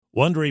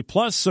Wondery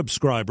Plus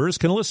subscribers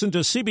can listen to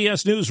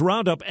CBS News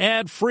Roundup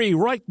ad-free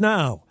right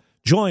now.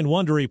 Join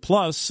Wondery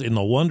Plus in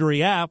the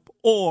Wondery app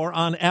or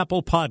on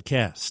Apple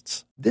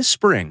Podcasts. This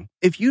spring,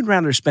 if you'd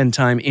rather spend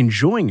time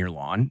enjoying your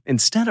lawn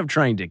instead of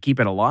trying to keep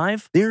it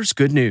alive, there's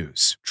good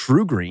news.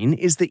 True Green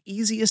is the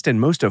easiest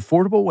and most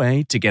affordable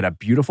way to get a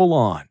beautiful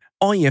lawn.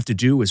 All you have to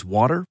do is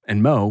water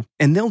and mow,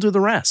 and they'll do the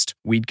rest.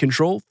 Weed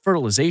control,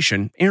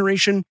 fertilization,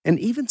 aeration, and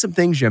even some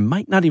things you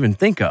might not even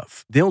think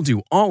of. They'll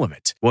do all of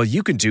it, while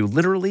you can do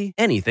literally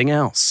anything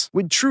else.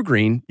 With True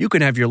Green, you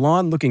can have your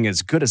lawn looking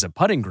as good as a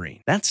putting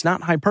green. That's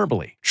not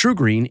hyperbole. True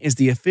Green is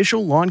the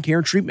official lawn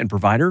care treatment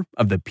provider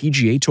of the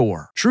PGA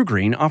Tour. True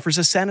Green offers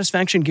a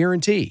satisfaction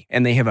guarantee,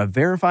 and they have a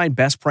verified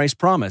best price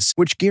promise,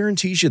 which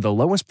guarantees you the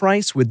lowest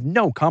price with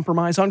no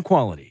compromise on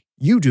quality.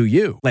 You do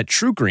you. Let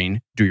True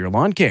Green do your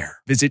lawn care.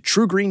 Visit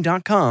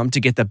TrueGreen.com to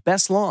get the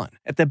best lawn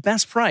at the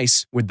best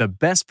price with the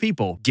best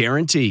people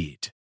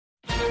guaranteed.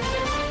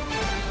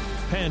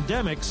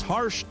 Pandemic's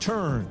harsh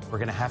turn. We're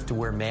going to have to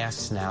wear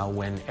masks now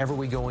whenever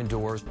we go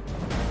indoors.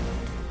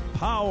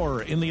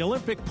 Power in the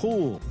Olympic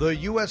pool. The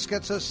U.S.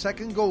 gets a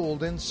second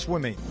gold in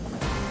swimming.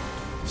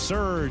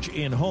 Surge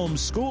in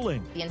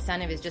homeschooling. The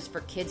incentive is just for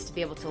kids to be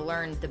able to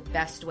learn the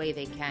best way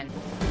they can.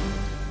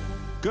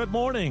 Good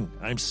morning.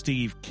 I'm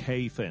Steve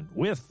Kathan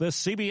with the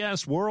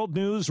CBS World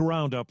News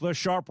Roundup. The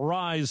sharp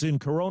rise in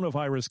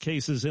coronavirus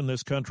cases in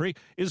this country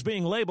is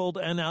being labeled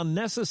an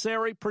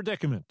unnecessary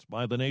predicament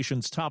by the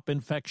nation's top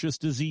infectious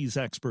disease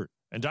expert.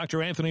 And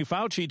Dr. Anthony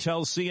Fauci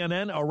tells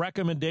CNN a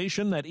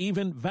recommendation that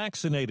even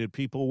vaccinated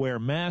people wear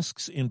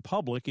masks in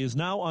public is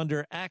now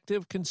under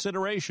active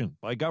consideration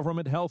by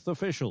government health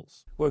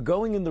officials. We're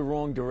going in the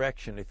wrong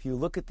direction. If you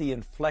look at the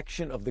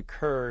inflection of the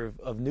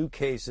curve of new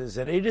cases,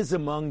 and it is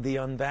among the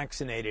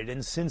unvaccinated,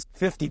 and since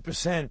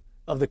 50%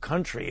 of the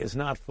country is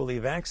not fully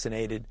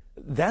vaccinated,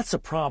 that's a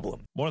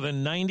problem. More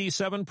than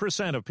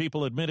 97% of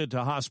people admitted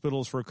to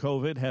hospitals for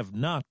COVID have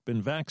not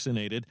been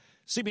vaccinated.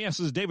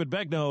 CBS's David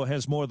Begnaud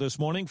has more this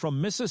morning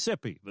from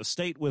Mississippi, the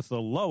state with the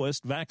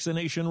lowest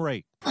vaccination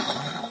rate.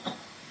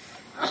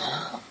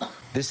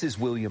 This is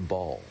William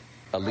Ball.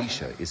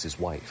 Alicia is his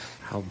wife.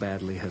 How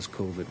badly has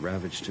COVID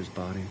ravaged his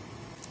body?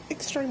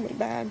 Extremely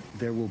bad.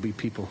 There will be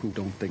people who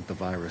don't think the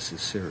virus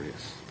is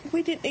serious.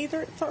 We didn't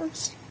either at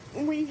first.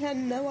 We had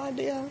no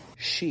idea.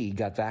 She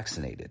got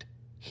vaccinated.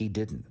 He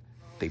didn't.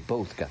 They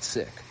both got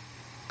sick,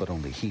 but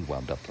only he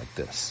wound up like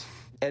this.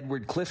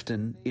 Edward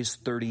Clifton is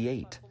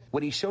 38.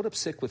 When he showed up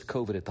sick with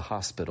COVID at the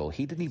hospital,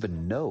 he didn't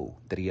even know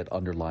that he had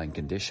underlying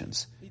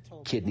conditions,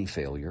 kidney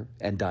failure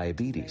and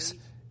diabetes.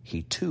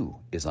 He, too,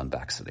 is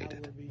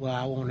unvaccinated. Well,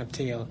 I want to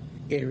tell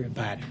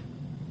everybody,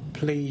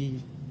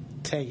 please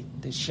take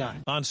the shot.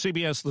 On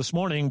CBS This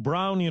Morning,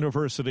 Brown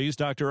University's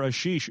Dr.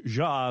 Ashish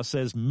Jha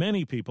says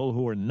many people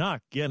who are not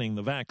getting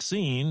the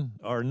vaccine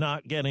are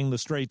not getting the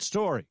straight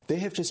story. They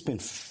have just been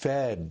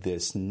fed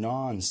this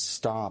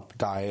nonstop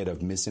diet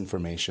of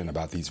misinformation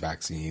about these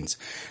vaccines,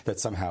 that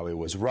somehow it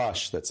was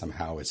rushed, that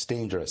somehow it's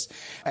dangerous.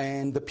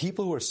 And the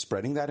people who are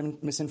spreading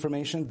that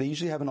misinformation, they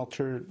usually have an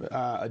altered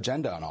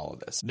agenda on all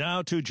of this.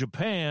 Now to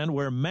Japan,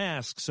 where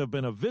masks have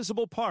been a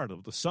visible part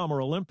of the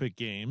Summer Olympic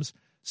Games.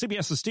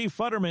 CBS's Steve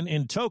Futterman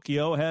in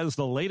Tokyo has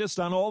the latest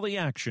on all the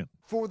action.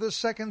 For the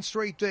second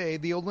straight day,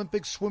 the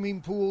Olympic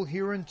swimming pool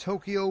here in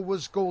Tokyo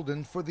was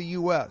golden for the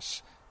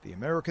U.S. The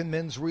American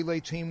men's relay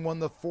team won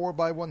the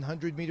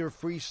 4x100-meter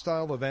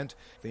freestyle event.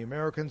 The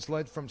Americans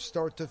led from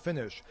start to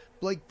finish.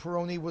 Blake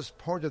Peroni was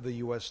part of the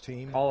U.S.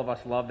 team. All of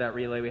us love that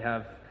relay. We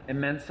have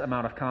immense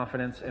amount of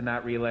confidence in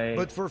that relay.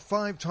 But for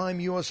five-time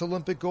U.S.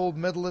 Olympic gold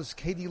medalist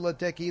Katie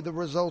Ledecky, the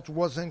result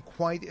wasn't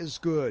quite as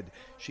good.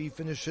 She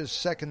finishes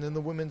second in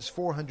the women's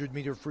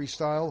 400-meter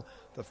freestyle,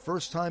 the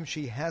first time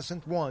she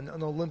hasn't won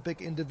an Olympic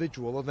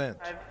individual event.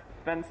 I've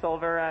been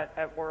silver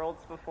at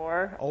Worlds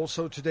before.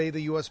 Also today,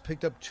 the U.S.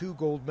 picked up 2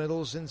 gold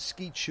medals in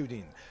skeet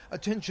shooting.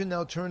 Attention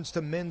now turns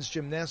to men's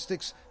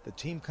gymnastics, the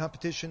team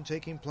competition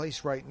taking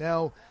place right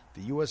now.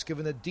 The U.S.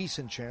 given a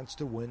decent chance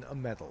to win a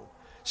medal.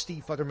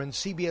 Steve Futterman,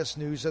 CBS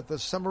News at the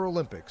Summer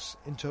Olympics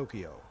in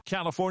Tokyo.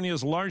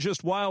 California's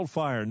largest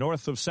wildfire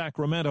north of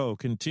Sacramento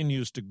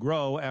continues to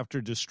grow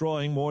after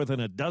destroying more than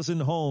a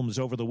dozen homes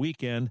over the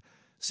weekend.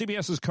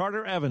 CBS's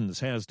Carter Evans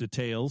has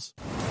details.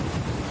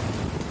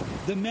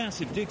 The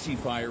massive Dixie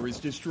Fire is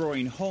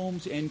destroying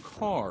homes and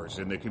cars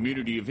in the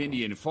community of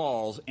Indian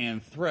Falls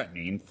and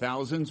threatening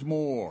thousands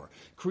more,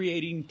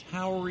 creating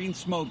towering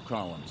smoke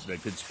columns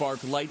that could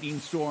spark lightning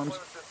storms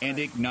and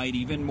ignite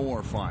even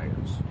more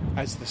fires.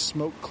 As the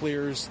smoke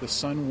clears, the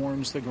sun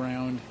warms the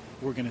ground,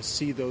 we're going to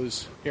see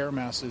those air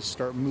masses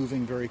start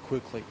moving very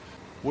quickly.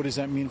 What does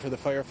that mean for the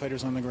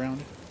firefighters on the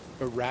ground?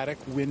 Erratic,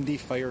 windy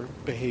fire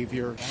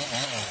behavior.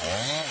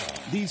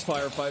 These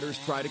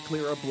firefighters try to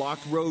clear a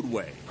blocked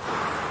roadway.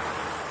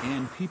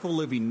 And people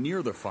living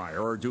near the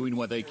fire are doing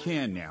what they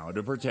can now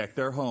to protect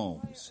their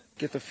homes.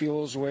 Get the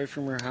fuels away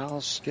from your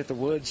house, get the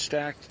wood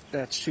stacked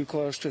that's too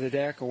close to the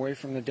deck, away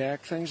from the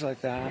deck, things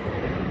like that.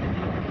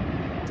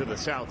 To the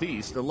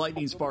southeast, the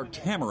lightning-sparked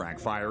Tamarack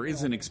fire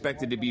isn't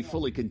expected to be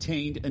fully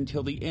contained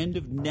until the end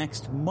of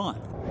next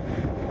month.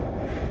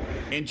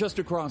 And just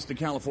across the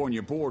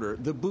California border,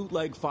 the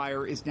bootleg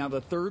fire is now the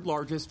third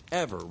largest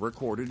ever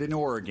recorded in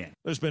Oregon.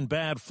 There's been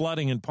bad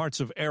flooding in parts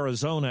of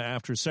Arizona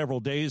after several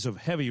days of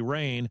heavy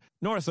rain.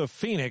 North of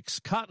Phoenix,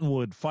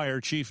 Cottonwood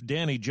Fire Chief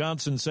Danny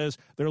Johnson says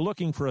they're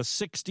looking for a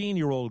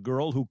 16-year-old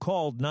girl who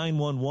called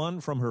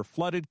 911 from her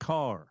flooded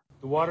car.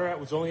 The water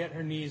was only at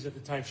her knees at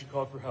the time she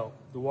called for help.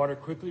 The water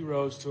quickly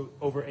rose to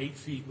over 8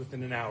 feet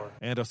within an hour.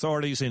 And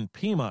authorities in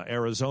Pima,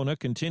 Arizona,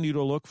 continue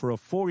to look for a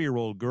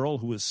 4-year-old girl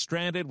who was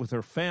stranded with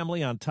her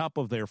family on top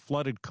of their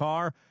flooded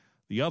car.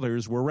 The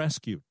others were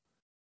rescued.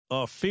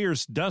 A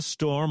fierce dust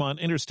storm on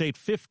Interstate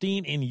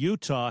 15 in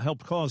Utah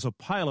helped cause a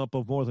pileup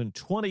of more than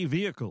 20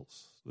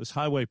 vehicles. This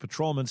highway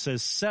patrolman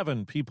says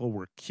 7 people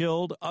were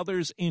killed,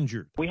 others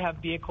injured. We have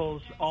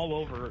vehicles all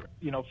over,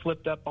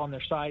 flipped up on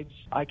their sides.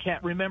 I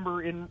can't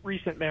remember in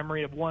recent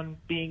memory of one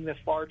being this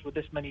large with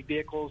this many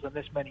vehicles and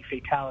this many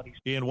fatalities.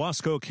 In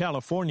Wasco,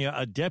 California,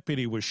 a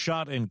deputy was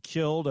shot and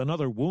killed,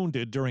 another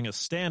wounded during a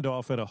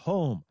standoff at a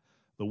home.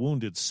 The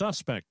wounded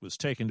suspect was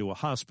taken to a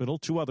hospital.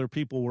 2 other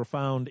people were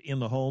found in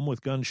the home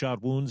with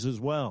gunshot wounds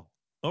as well.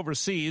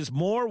 Overseas,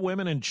 more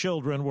women and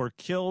children were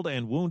killed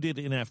and wounded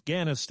in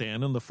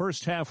Afghanistan in the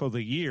first half of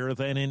the year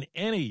than in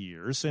any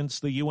year since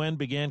the UN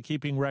began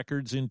keeping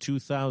records in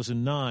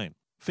 2009.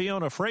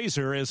 Fiona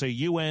Fraser is a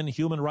UN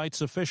human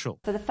rights official.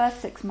 For the first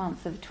 6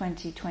 months of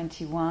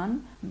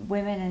 2021,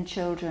 women and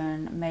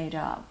children made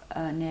up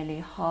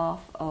nearly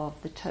half of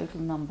the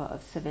total number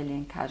of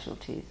civilian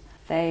casualties.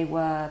 They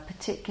were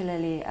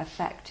particularly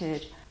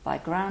affected by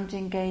ground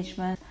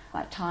engagement,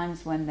 at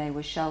times when they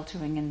were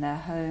sheltering in their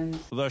homes.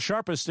 The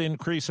sharpest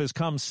increase has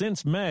come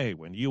since May,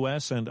 when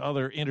U.S. and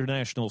other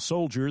international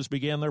soldiers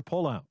began their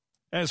pullout.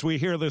 As we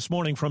hear this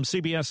morning from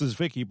CBS's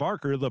Vicki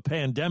Barker, the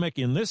pandemic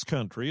in this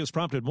country has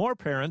prompted more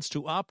parents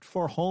to opt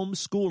for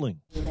homeschooling.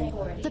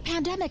 The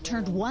pandemic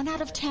turned 1 out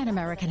of 10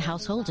 American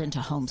households into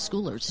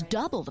homeschoolers,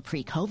 double the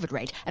pre-COVID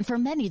rate. And for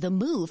many, the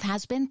move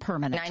has been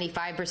permanent.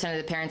 95% of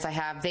the parents I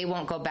have, they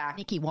won't go back.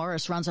 Nikki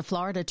Warris runs a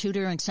Florida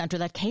tutoring center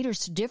that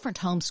caters to different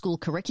homeschool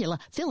curricula,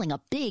 filling a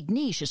big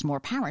niche as more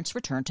parents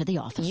return to the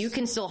office. You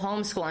can still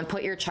homeschool and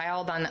put your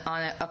child on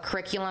a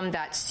curriculum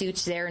that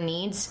suits their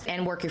needs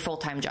and work your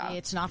full-time job.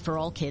 It's not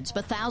for all kids,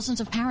 but thousands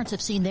of parents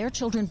have seen their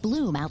children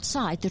bloom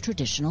outside the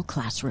traditional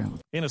classroom.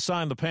 In a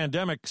sign the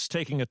pandemic's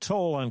taking a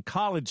toll on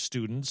college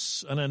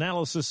students, an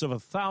analysis of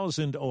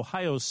 1,000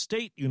 Ohio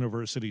State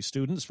University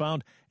students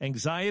found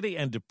anxiety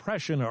and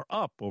depression are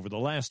up over the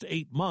last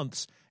 8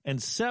 months,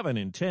 and 7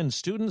 in 10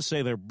 students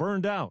say they're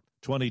burned out.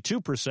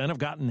 22% have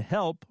gotten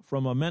help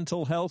from a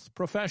mental health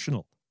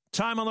professional.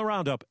 Time on the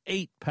Roundup,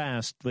 8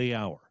 past the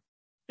hour.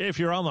 If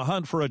you're on the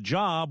hunt for a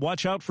job,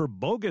 watch out for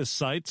bogus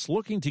sites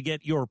looking to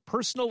get your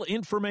personal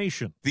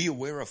information. Be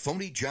aware of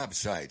phony job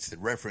sites that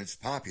reference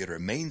popular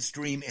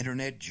mainstream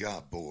internet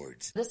job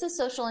boards. This is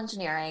social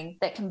engineering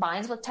that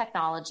combines with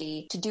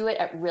technology to do it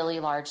at really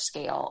large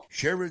scale.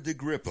 Shara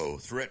DeGrippo,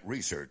 threat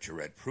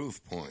researcher at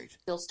Proofpoint.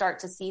 You'll start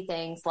to see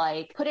things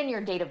like put in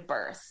your date of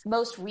birth,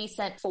 most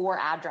recent 4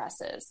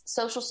 addresses,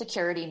 social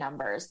security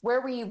numbers,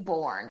 where were you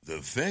born? The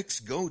fix,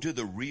 go to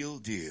the real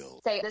deal.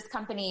 Say this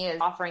company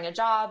is offering a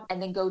job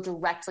and then go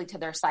directly to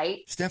their site.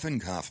 Stephen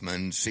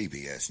Kaufman,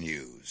 CBS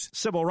News.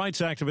 Civil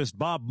rights activist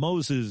Bob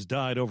Moses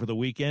died over the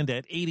weekend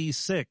at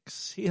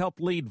 86. He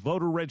helped lead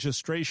voter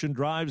registration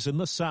drives in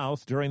the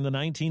South during the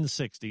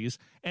 1960s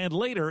and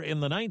later in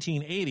the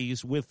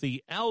 1980s with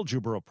the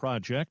Algebra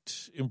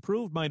Project,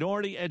 improved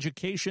minority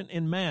education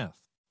in math.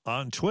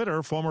 On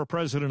Twitter, former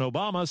President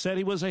Obama said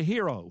he was a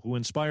hero who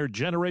inspired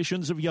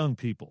generations of young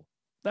people.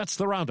 That's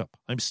the Roundup.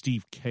 I'm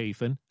Steve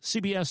Kathan,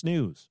 CBS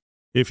News.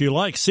 If you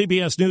like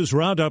CBS News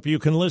Roundup, you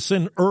can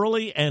listen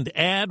early and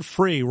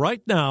ad-free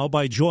right now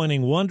by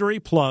joining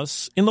Wondery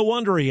Plus in the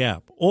Wondery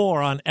app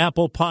or on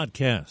Apple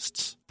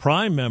Podcasts.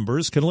 Prime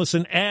members can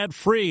listen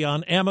ad-free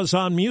on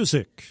Amazon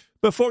Music.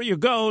 Before you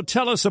go,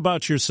 tell us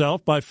about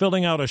yourself by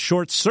filling out a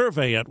short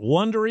survey at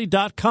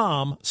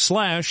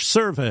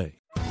Wondery.com/survey.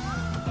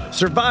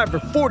 Survivor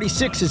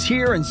 46 is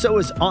here, and so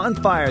is On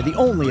Fire, the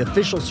only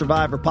official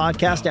Survivor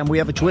podcast, and we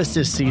have a twist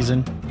this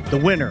season. The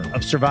winner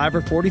of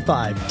Survivor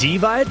 45, Dee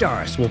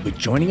Valladares, will be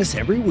joining us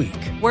every week.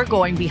 We're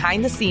going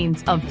behind the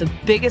scenes of the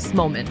biggest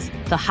moments,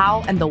 the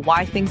how and the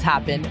why things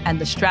happen,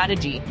 and the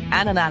strategy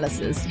and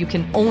analysis you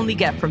can only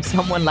get from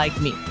someone like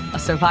me, a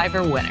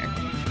Survivor winner.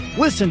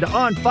 Listen to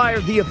On Fire,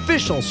 the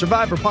official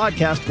Survivor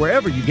podcast,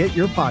 wherever you get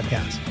your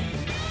podcasts.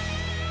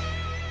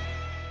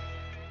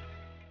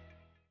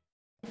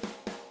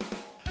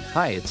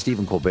 Hi, it's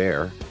Stephen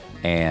Colbert,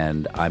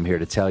 and I'm here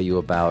to tell you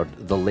about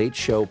The Late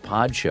Show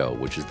Pod Show,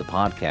 which is the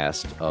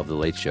podcast of The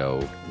Late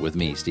Show with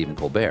me, Stephen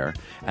Colbert,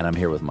 and I'm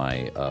here with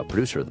my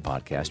producer of the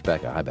podcast,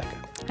 Becca. Hi, Becca.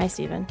 Hi,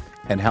 Stephen.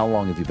 And how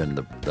long have you been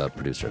the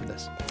producer of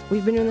this?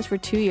 We've been doing this for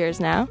 2 years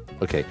now.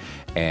 Okay,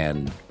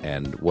 and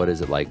what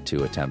is it like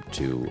to attempt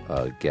to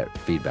get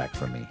feedback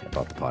from me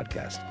about the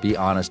podcast? Be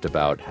honest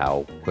about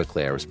how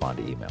quickly I respond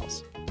to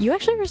emails. You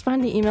actually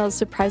respond to emails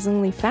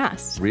surprisingly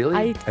fast. Really?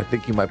 I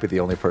think you might be the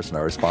only person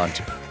I respond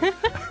to.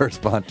 I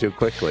respond to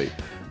quickly.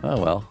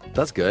 Oh, well,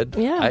 that's good.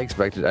 Yeah. I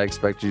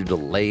expected you to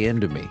lay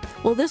into me.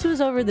 Well, this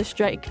was over the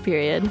strike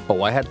period.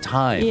 Oh, I had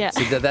time. Yeah.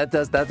 See, that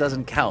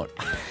doesn't count.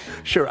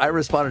 Sure, I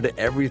responded to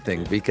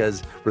everything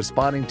because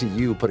responding to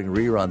you putting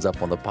reruns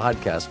up on the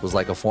podcast was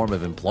like a form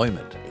of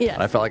employment. Yeah.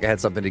 And I felt like I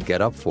had something to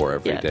get up for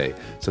every day.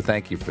 So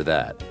thank you for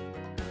that.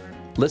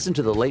 Listen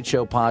to The Late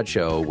Show Pod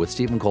Show with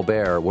Stephen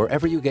Colbert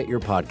wherever you get your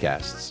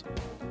podcasts.